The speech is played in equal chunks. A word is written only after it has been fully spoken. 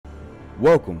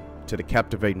Welcome to the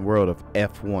captivating world of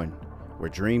F1, where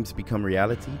dreams become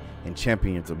reality and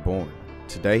champions are born.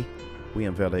 Today, we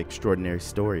unveil the extraordinary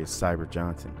story of Cyber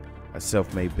Johnson, a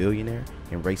self-made billionaire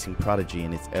and racing prodigy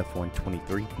in his F1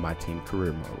 23 MyTeam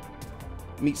Career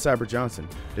Mode. Meet Cyber Johnson,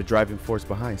 the driving force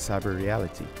behind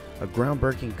CybrReality, a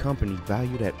groundbreaking company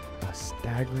valued at a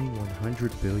staggering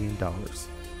 $100 billion.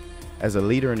 As a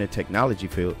leader in the technology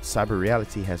field,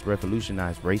 CybrReality has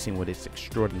revolutionized racing with its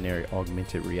extraordinary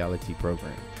augmented reality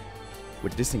program.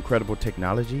 With this incredible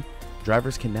technology,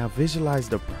 drivers can now visualize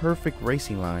the perfect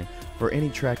racing line for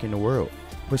any track in the world,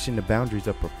 pushing the boundaries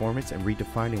of performance and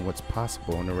redefining what's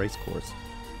possible on the race course.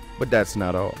 But that's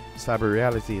not all.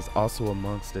 CybrReality is also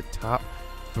amongst the top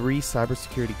 3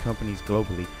 cybersecurity companies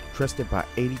globally, trusted by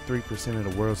 83%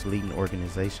 of the world's leading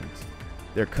organizations.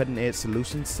 Their cutting-edge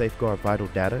solutions safeguard vital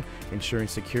data, ensuring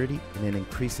security in an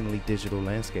increasingly digital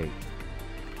landscape.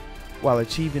 While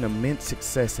achieving immense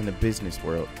success in the business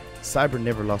world, Cyber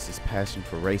never lost his passion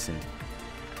for racing.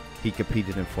 He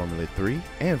competed in Formula 3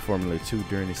 and Formula 2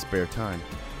 during his spare time,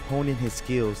 honing his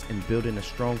skills and building a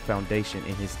strong foundation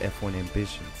in his F1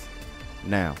 ambitions.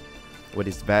 Now, with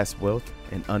his vast wealth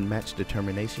and unmatched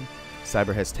determination,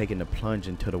 Cyber has taken the plunge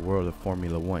into the world of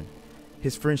Formula 1.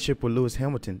 His friendship with Lewis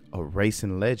Hamilton, a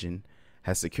racing legend,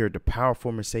 has secured the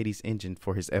powerful Mercedes engine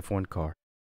for his F1 car.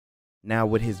 Now,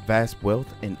 with his vast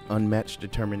wealth and unmatched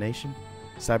determination,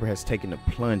 Cyber has taken the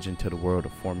plunge into the world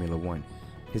of Formula 1.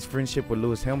 His friendship with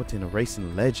Lewis Hamilton, a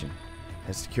racing legend,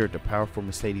 has secured the powerful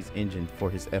Mercedes engine for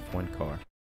his F1 car.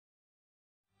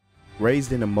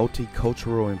 Raised in a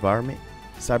multicultural environment,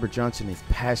 Cyber Johnson is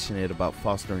passionate about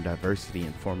fostering diversity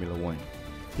in Formula 1.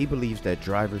 He believes that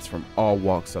drivers from all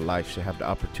walks of life should have the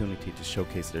opportunity to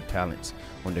showcase their talents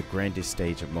on the grandest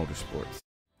stage of motorsports.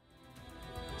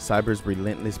 Cyber's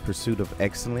relentless pursuit of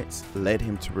excellence led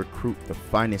him to recruit the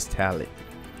finest talent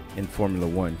in Formula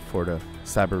 1 for the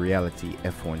CybrReality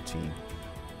F1 team.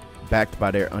 Backed by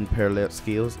their unparalleled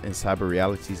skills and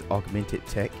CybrReality's augmented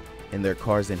tech in their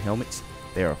cars and helmets,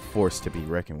 they are a force to be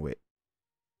reckoned with.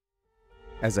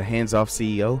 As a hands-off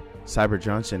CEO, Cyber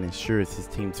Johnson ensures his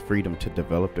team's freedom to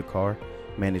develop the car,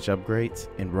 manage upgrades,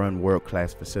 and run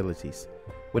world-class facilities.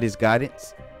 With his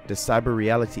guidance, the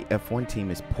CybrReality F1 team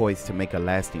is poised to make a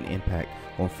lasting impact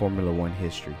on Formula 1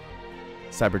 history.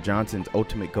 Cyber Johnson's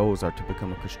ultimate goals are to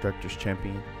become a constructors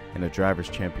champion and a drivers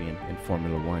champion in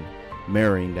Formula 1,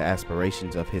 mirroring the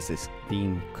aspirations of his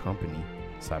esteemed company,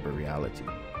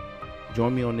 CybrReality.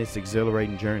 Join me on this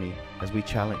exhilarating journey as we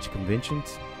challenge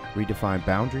conventions, redefine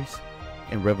boundaries,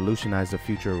 and revolutionize the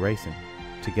future of racing.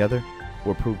 Together,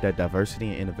 we'll prove that diversity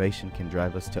and innovation can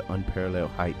drive us to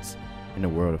unparalleled heights in the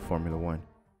world of Formula 1.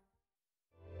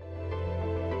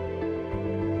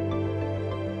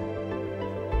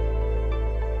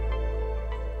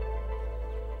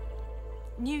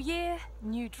 New year,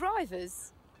 new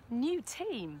drivers, new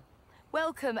team.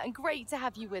 Welcome and great to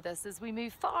have you with us as we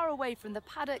move far away from the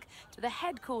paddock to the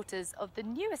headquarters of the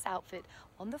newest outfit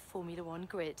on the Formula 1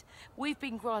 grid. We've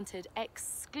been granted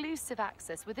exclusive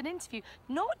access with an interview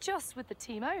not just with the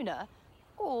team owner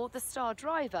or the star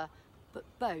driver, but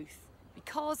both.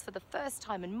 Because for the first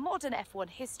time in modern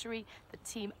F1 history, the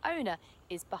team owner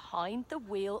is behind the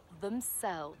wheel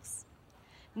themselves.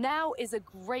 Now is a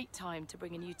great time to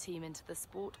bring a new team into the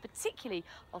sport, particularly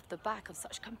off the back of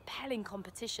such compelling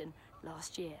competition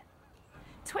last year.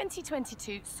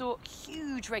 2022 saw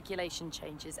huge regulation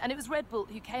changes, and it was Red Bull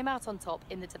who came out on top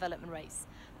in the development race.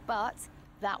 But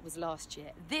that was last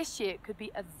year. This year could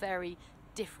be a very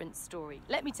different story.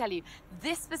 Let me tell you,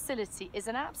 this facility is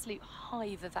an absolute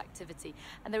hive of activity,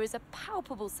 and there is a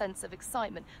palpable sense of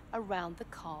excitement around the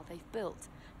car they've built.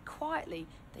 Quietly,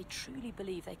 they truly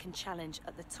believe they can challenge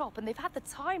at the top, and they've had the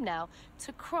time now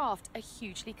to craft a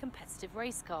hugely competitive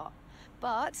race car.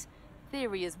 But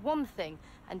theory is one thing,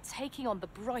 and taking on the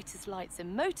brightest lights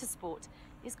in motorsport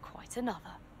is quite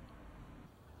another.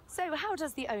 So how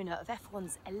does the owner of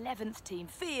F1's 11th team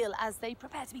feel as they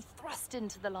prepare to be thrust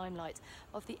into the limelight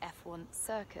of the F1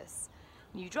 circus?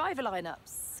 New driver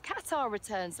lineups, Qatar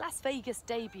returns, Las Vegas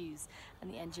debuts,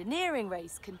 and the engineering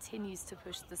race continues to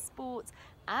push the sport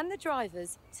and the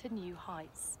drivers to new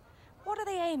heights. What are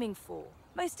they aiming for?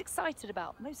 Most excited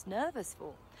about? Most nervous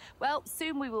for? Well,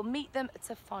 soon we will meet them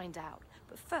to find out.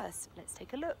 But first, let's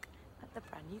take a look at the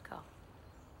brand new car.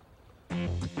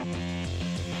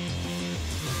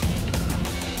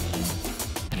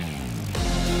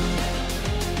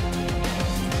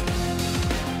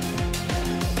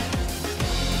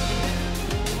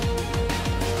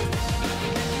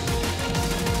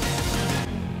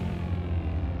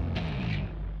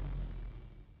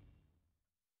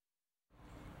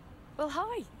 Well,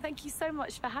 hi. thank you so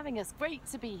much for having us. Great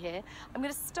to be here. I'm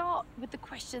going to start with the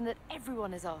question that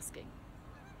everyone is asking.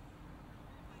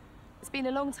 It's been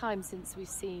a long time since we've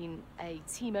seen a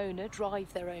team owner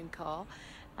drive their own car,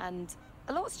 and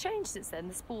a lot's changed since then.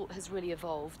 The sport has really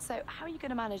evolved. So how are you going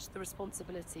to manage the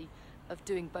responsibility of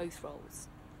doing both roles?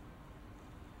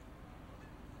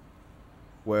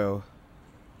 Well,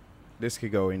 this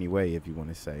could go any way, if you want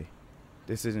to say.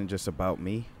 This isn't just about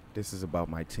me. This is about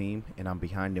my team, and I'm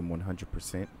behind them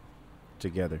 100%.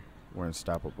 Together, we're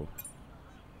unstoppable.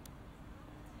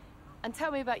 And tell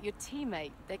me about your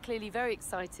teammate. They're clearly very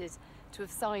excited to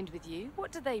have signed with you.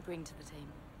 What do they bring to the team?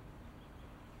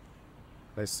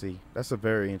 Let's see. That's a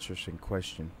very interesting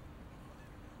question.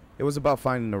 It was about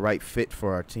finding the right fit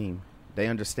for our team. They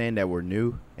understand that we're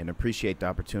new and appreciate the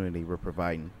opportunity we're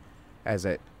providing. As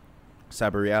at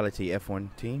CybrReality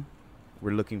F1 team,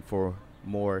 we're looking for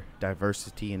more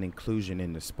diversity and inclusion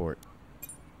in the sport.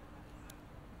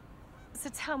 So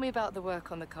tell me about the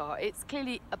work on the car. It's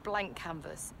clearly a blank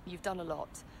canvas. You've done a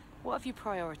lot. What have you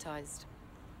prioritized?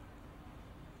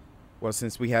 Well,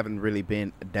 since we haven't really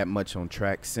been that much on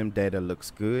track, sim data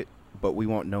looks good, but we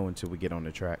won't know until we get on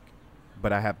the track.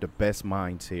 But I have the best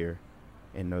minds here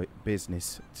in the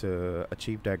business to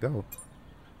achieve that goal.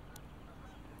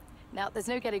 Now, there's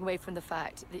no getting away from the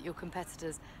fact that your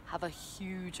competitors have a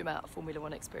huge amount of Formula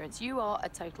One experience. You are a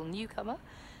total newcomer.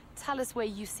 Tell us where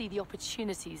you see the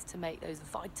opportunities to make those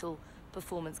vital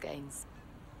performance gains.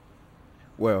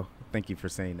 Well, thank you for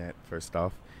saying that, first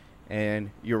off.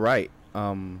 And you're right.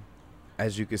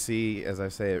 As you can see, as I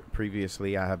said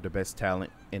previously, I have the best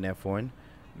talent in F1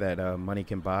 that money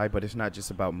can buy. But it's not just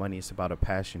about money. It's about a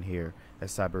passion here at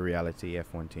CybrReality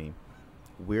F1 team.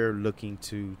 We're looking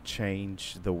to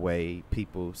change the way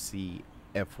people see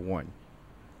F1.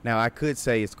 Now, I could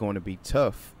say it's going to be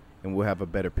tough and we'll have a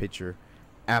better picture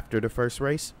after the first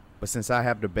race. But since I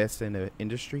have the best in the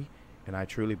industry, and I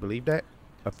truly believe that,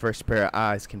 a fresh pair of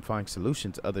eyes can find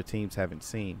solutions other teams haven't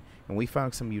seen. And we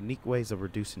found some unique ways of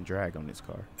reducing drag on this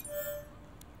car.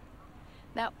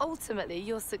 Now, ultimately,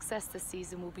 your success this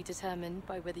season will be determined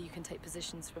by whether you can take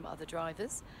positions from other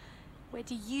drivers. Where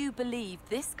do you believe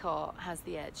this car has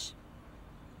the edge?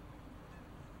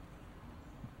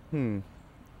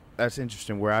 That's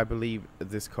interesting. Where I believe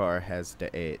this car has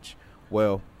the edge.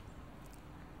 Well,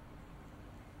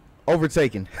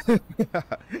 overtaking.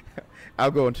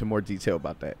 I'll go into more detail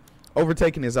about that.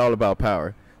 Overtaking is all about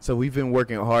power. So we've been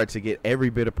working hard to get every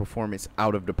bit of performance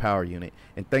out of the power unit.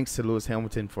 And thanks to Lewis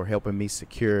Hamilton for helping me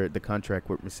secure the contract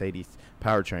with Mercedes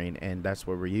powertrain. And that's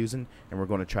what we're using. And we're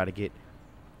going to try to get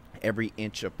every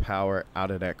inch of power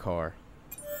out of that car.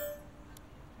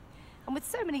 And with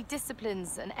so many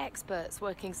disciplines and experts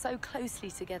working so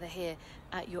closely together here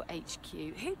at your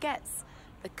HQ, who gets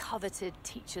the coveted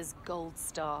teacher's gold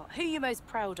star? Who are you most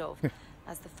proud of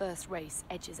as the first race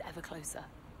edges ever closer?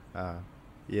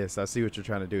 Yes, I see what you're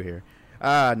trying to do here.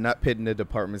 Not pitting the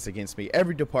departments against me.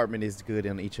 Every department is good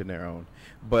on each of their own.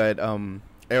 But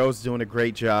Aero's doing a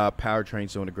great job.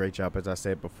 Powertrain's doing a great job, as I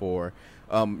said before.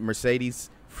 Mercedes,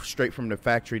 straight from the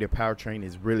factory, the powertrain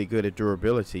is really good at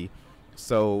durability.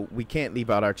 So we can't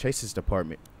leave out our chases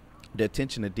department. The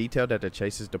attention to detail that the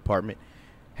chases department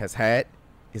has had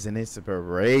is an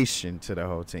inspiration to the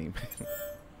whole team.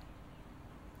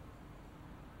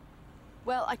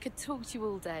 Well, I could talk to you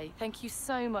all day. Thank you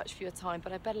so much for your time,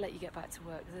 but I better let you get back to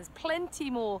work. There's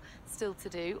plenty more still to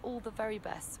do. All the very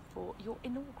best for your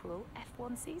inaugural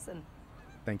F1 season.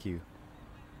 Thank you.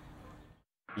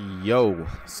 Yo,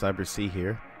 Cyber C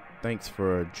here. Thanks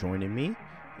for joining me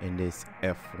in this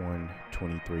F1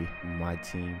 23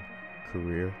 MyTeam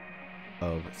Career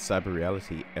of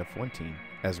CybrReality F1 team.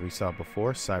 As we saw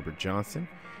before, Cyber Johnson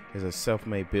is a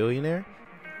self-made billionaire,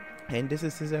 and this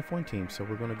is his F1 team, so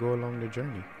we're going to go along the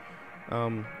journey.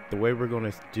 The way we're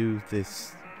going to do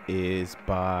this is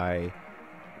by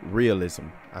realism.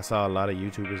 I saw a lot of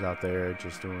YouTubers out there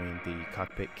just doing the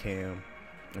cockpit cam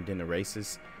and then the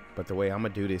races, but the way I'm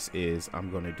going to do this is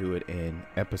I'm going to do it in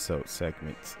episode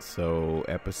segments. So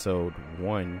episode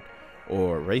 1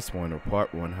 or race 1 or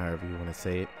part 1, however you want to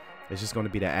say it, it's just going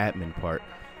to be the admin part.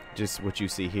 Just what you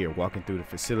see here, walking through the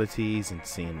facilities and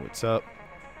seeing what's up,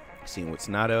 seeing what's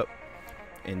not up.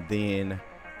 And then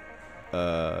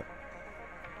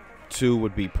 2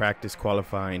 would be practice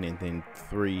qualifying, and then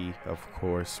 3 of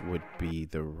course would be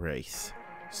the race.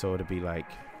 So it'll be like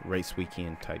race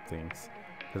weekend type things,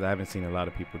 because I haven't seen a lot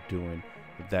of people doing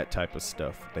that type of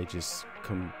stuff. They just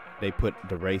they put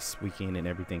the race weekend and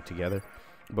everything together,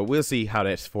 but we'll see how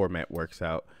that format works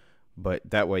out. But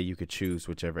that way you could choose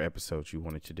whichever episodes you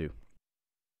wanted to do.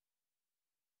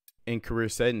 in career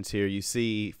settings here, you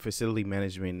see facility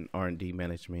management and R&D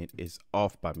management is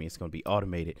off by me. It's going to be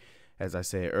automated. As I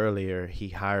said earlier, he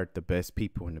hired the best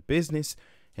people in the business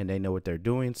and they know what they're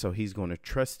doing. So he's going to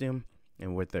trust them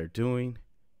and what they're doing.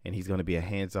 And he's going to be a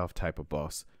hands-off type of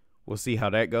boss. We'll see how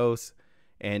that goes.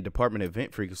 And department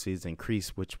event frequencies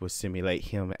increase, which will simulate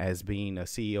him as being a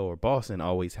CEO or boss and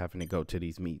always having to go to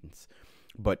these meetings.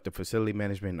 But the facility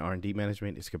management and R&D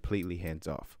management is completely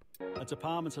hands-off. Our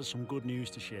department has some good news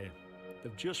to share.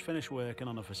 They've just finished working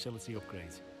on a facility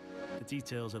upgrade. The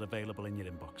details are available in your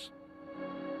inbox.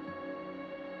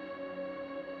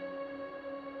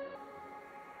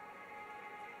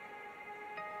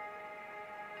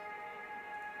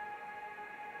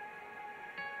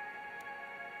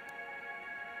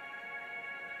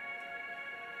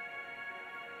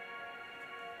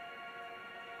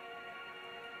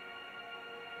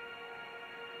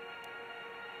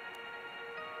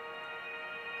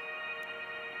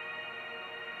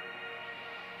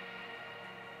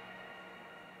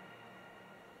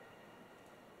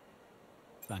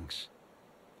 Thanks.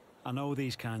 I know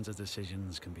these kinds of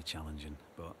decisions can be challenging,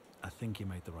 but I think you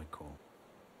made the right call.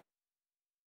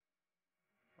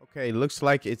 Okay, looks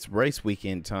like it's race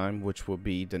weekend time, which will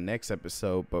be the next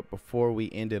episode. But before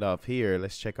we end it off here,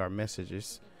 let's check our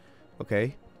messages.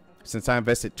 Okay, since I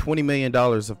invested $20 million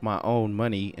of my own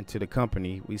money into the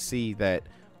company, we see that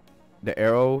the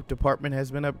aero department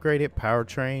has been upgraded.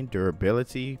 Powertrain,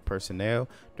 durability, personnel,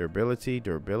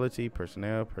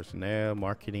 personnel,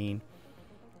 marketing.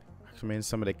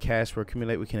 Some of the cash we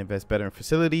accumulate, we can invest better in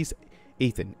facilities.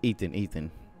 Ethan,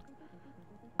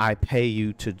 I pay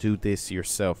you to do this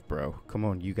yourself, bro. Come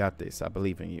on, you got this. I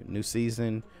believe in you. New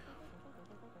season.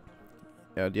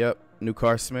 Yep. New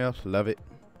car smell. Love it.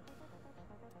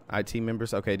 IT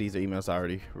members. Okay, these are emails I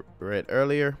already read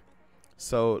earlier.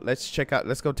 So let's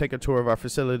go take a tour of our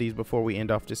facilities before we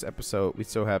end off this episode. We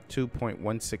still have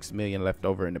 2.16 million left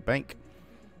over in the bank.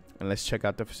 And let's check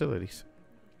out the facilities.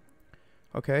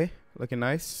 Okay, looking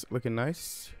nice.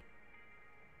 Everything's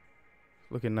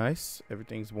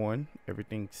one.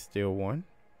 Everything's still one.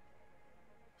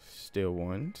 Still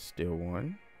one.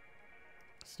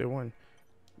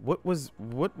 What was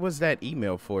that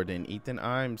email for then, Ethan?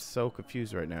 I'm so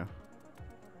confused right now.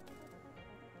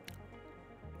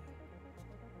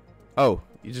 Oh,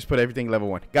 you just put everything level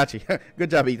 1. Got you.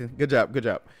 Good job, Ethan. Good job.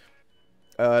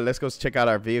 Let's go check out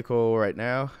our vehicle right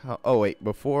now. Oh wait,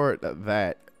 before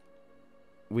that,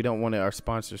 we don't want our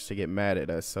sponsors to get mad at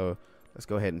us, so let's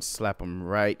go ahead and slap them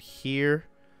right here.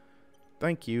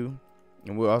 Thank you.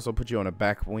 And we'll also put you on a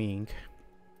back wing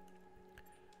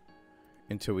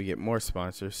until we get more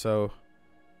sponsors. So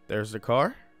there's the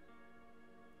car.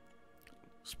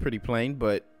 It's pretty plain,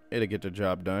 but it'll get the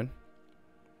job done.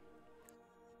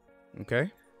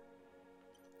 Okay.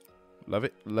 Love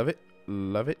it.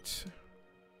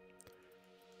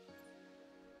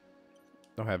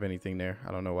 Don't have anything there.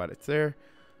 I don't know why it's there.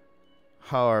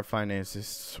 How are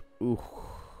finances? Ooh.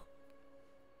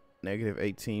 Negative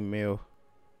 18 mil.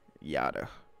 Yada.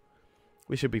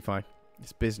 We should be fine.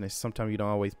 It's business. Sometimes you don't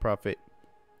always profit.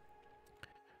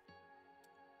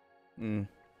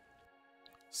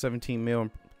 17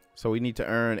 mil. So we need to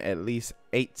earn at least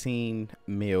 18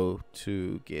 mil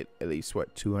to get at least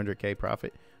what, 200k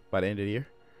profit by the end of the year.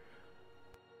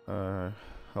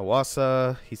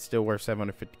 Hawassa, he's still worth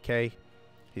 750k.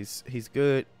 He's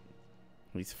good.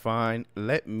 He's fine.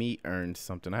 Let me earn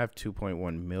something. I have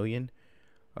 2.1 million.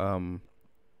 All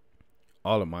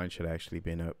of mine should actually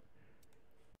been up.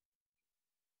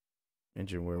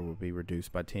 Engine wear will be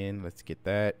reduced by 10. Let's get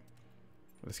that.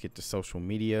 Let's get the social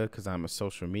media because I'm a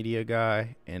social media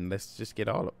guy, and let's just get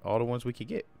all the ones we could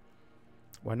get.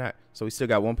 Why not? So we still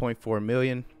got 1.4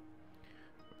 million.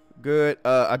 Good.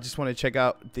 I just want to check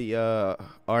out the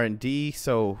R&D.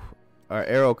 So our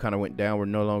arrow kind of went down. We're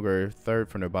no longer third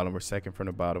from the bottom. We're second from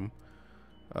the bottom.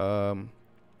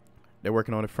 They're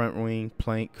working on the front wing,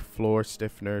 plank, floor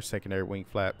stiffener, secondary wing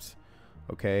flaps.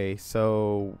 Okay,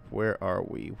 so where are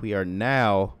we? We are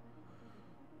now,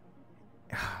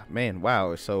 man,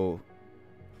 wow. So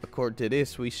according to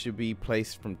this, we should be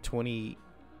placed from 20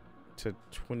 to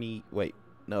 20. Wait,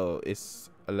 no, it's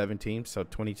 11 teams, so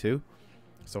 22.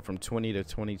 So from 20 to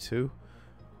 22.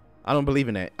 I don't believe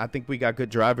in that. I think we got good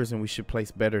drivers and we should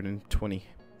place better than 20.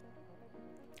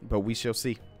 But we shall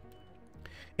see.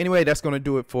 Anyway, that's going to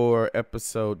do it for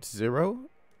episode 0.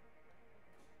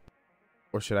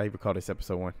 Or should I even call this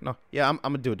episode 1? No. Yeah, I'm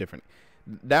going to do it different.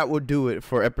 That will do it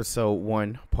for episode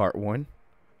 1, part 1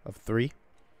 of 3.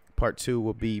 Part 2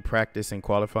 will be practice and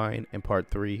qualifying. And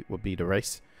part 3 will be the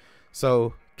race.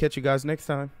 So, catch you guys next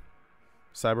time.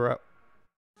 Cyber out.